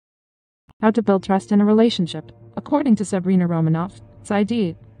How to build trust in a relationship. According to Sabrina Romanoff,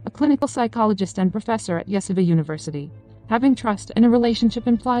 PsyD, a clinical psychologist and professor at Yeshiva University, having trust in a relationship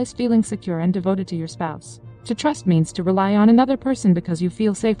implies feeling secure and devoted to your spouse. To trust means to rely on another person because you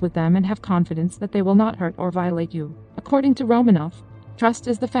feel safe with them and have confidence that they will not hurt or violate you. According to Romanoff, trust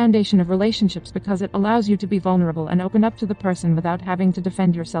is the foundation of relationships because it allows you to be vulnerable and open up to the person without having to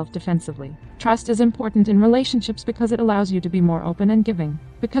defend yourself defensively. Trust is important in relationships because it allows you to be more open and giving.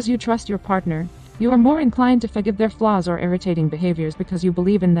 Because you trust your partner, you are more inclined to forgive their flaws or irritating behaviors because you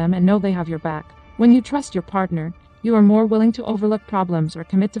believe in them and know they have your back. When you trust your partner, you are more willing to overlook problems or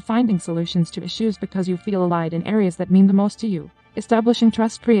commit to finding solutions to issues because you feel allied in areas that mean the most to you. Establishing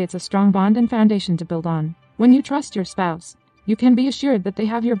trust creates a strong bond and foundation to build on. When you trust your spouse, you can be assured that they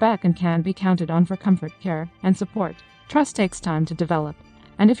have your back and can be counted on for comfort, care, and support. Trust takes time to develop,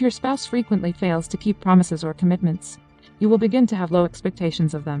 and if your spouse frequently fails to keep promises or commitments, you will begin to have low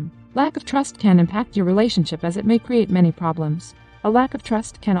expectations of them. Lack of trust can impact your relationship as it may create many problems. A lack of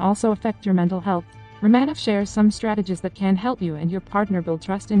trust can also affect your mental health. Romanoff shares some strategies that can help you and your partner build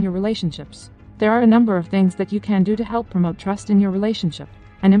trust in your relationships. There are a number of things that you can do to help promote trust in your relationship.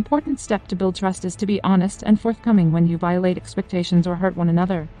 An important step to build trust is to be honest and forthcoming when you violate expectations or hurt one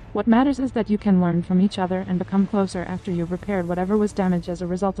another. What matters is that you can learn from each other and become closer after you've repaired whatever was damaged as a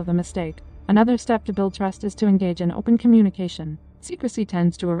result of the mistake. Another step to build trust is to engage in open communication. Secrecy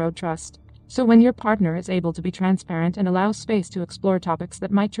tends to erode trust. So when your partner is able to be transparent and allows space to explore topics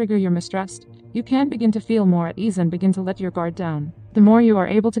that might trigger your mistrust, you can begin to feel more at ease and begin to let your guard down. The more you are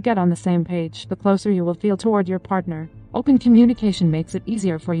able to get on the same page, the closer you will feel toward your partner. Open communication makes it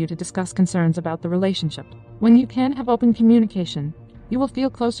easier for you to discuss concerns about the relationship. When you can have open communication, you will feel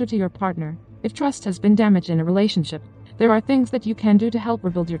closer to your partner. If trust has been damaged in a relationship, there are things that you can do to help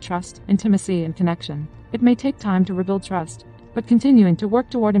rebuild your trust, intimacy, and connection. It may take time to rebuild trust, but continuing to work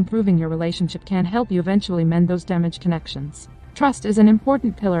toward improving your relationship can help you eventually mend those damaged connections. Trust is an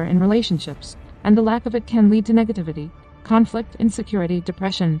important pillar in relationships, and the lack of it can lead to negativity, conflict, insecurity,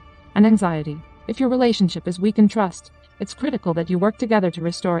 depression, and anxiety. If your relationship is weak in trust, it's critical that you work together to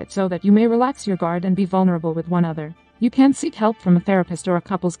restore it so that you may relax your guard and be vulnerable with one another. You can seek help from a therapist or a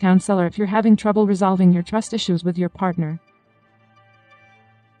couples counselor if you're having trouble resolving your trust issues with your partner.